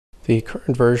The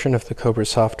current version of the CoBRA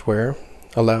software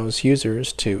allows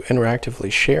users to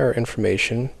interactively share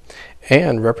information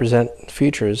and represent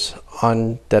features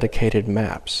on dedicated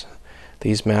maps.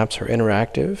 These maps are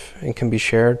interactive and can be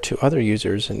shared to other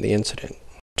users in the incident.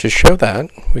 To show that,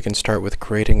 we can start with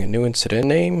creating a new incident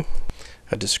name,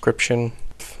 a description.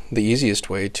 The easiest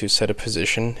way to set a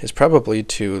position is probably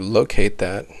to locate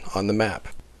that on the map.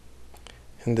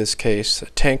 In this case, a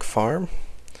tank farm.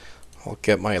 I'll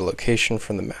get my location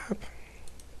from the map.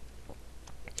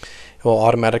 It will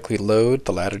automatically load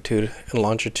the latitude and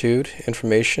longitude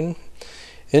information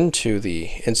into the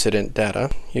incident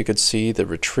data. You could see the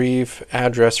retrieve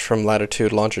address from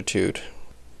latitude longitude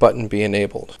button be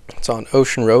enabled. It's on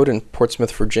Ocean Road in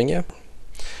Portsmouth, Virginia.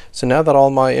 So now that all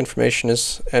my information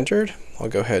is entered, I'll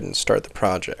go ahead and start the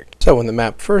project. So when the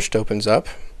map first opens up,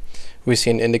 we see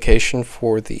an indication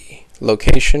for the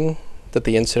location that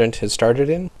the incident has started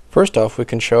in. First off, we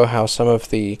can show how some of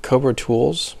the CoBRA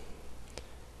tools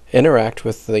interact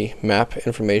with the map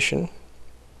information.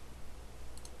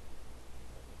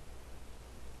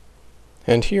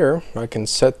 And here I can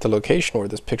set the location where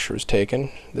this picture is taken.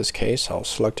 In this case, I'll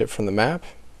select it from the map.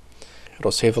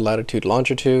 It'll save the latitude,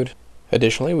 longitude.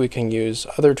 Additionally, we can use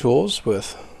other tools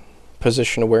with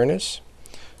position awareness,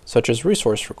 such as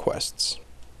resource requests.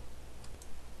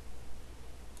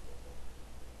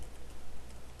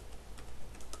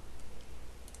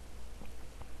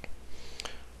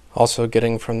 Also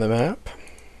getting from the map.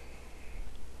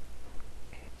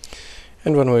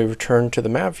 And when we return to the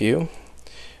map view,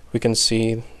 we can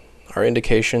see our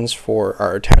indications for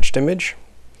our attached image,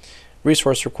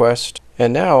 resource request,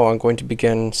 and now I'm going to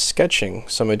begin sketching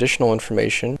some additional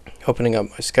information. Opening up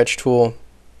my sketch tool,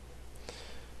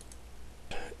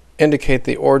 indicate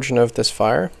the origin of this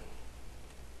fire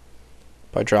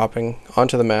by dropping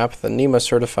onto the map the NEMA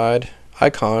certified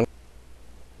icon.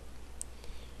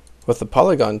 With the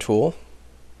polygon tool,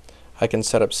 I can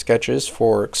set up sketches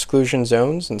for exclusion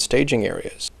zones and staging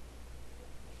areas.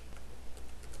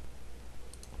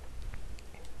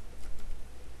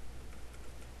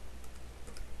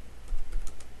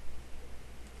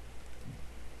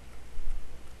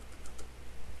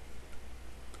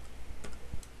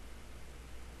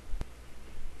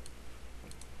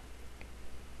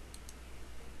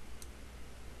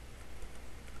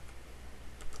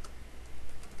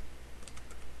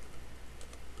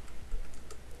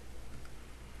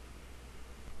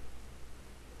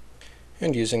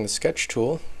 And using the sketch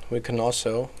tool, we can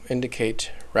also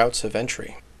indicate routes of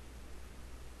entry.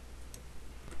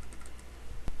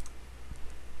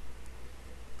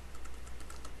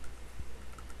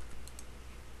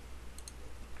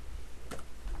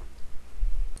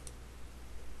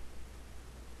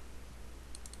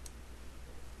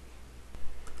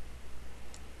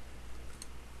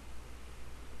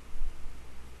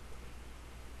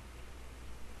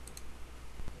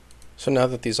 So now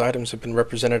that these items have been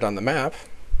represented on the map,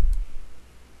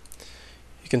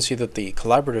 you can see that the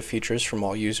collaborative features from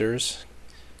all users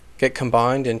get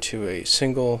combined into a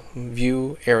single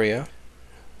view area.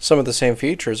 Some of the same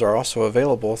features are also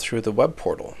available through the web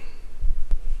portal.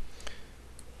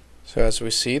 So as we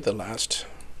see, the last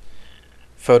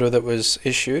photo that was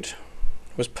issued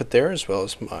was put there, as well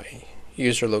as my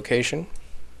user location.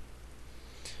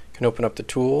 You can open up the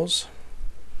tools,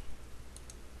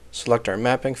 select our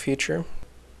mapping feature.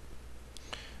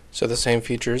 So the same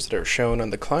features that are shown on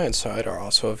the client side are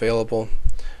also available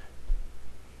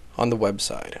on the web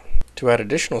side. To add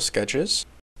additional sketches,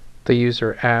 the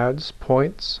user adds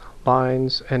points,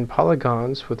 lines, and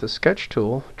polygons with the sketch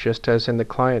tool, just as in the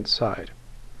client side.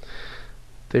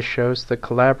 This shows the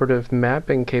collaborative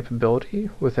mapping capability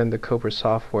within the CoBRA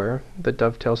software that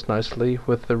dovetails nicely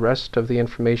with the rest of the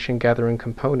information gathering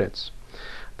components,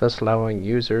 thus allowing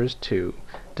users to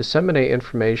disseminate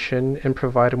information and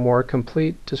provide a more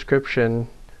complete description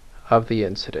of the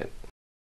incident.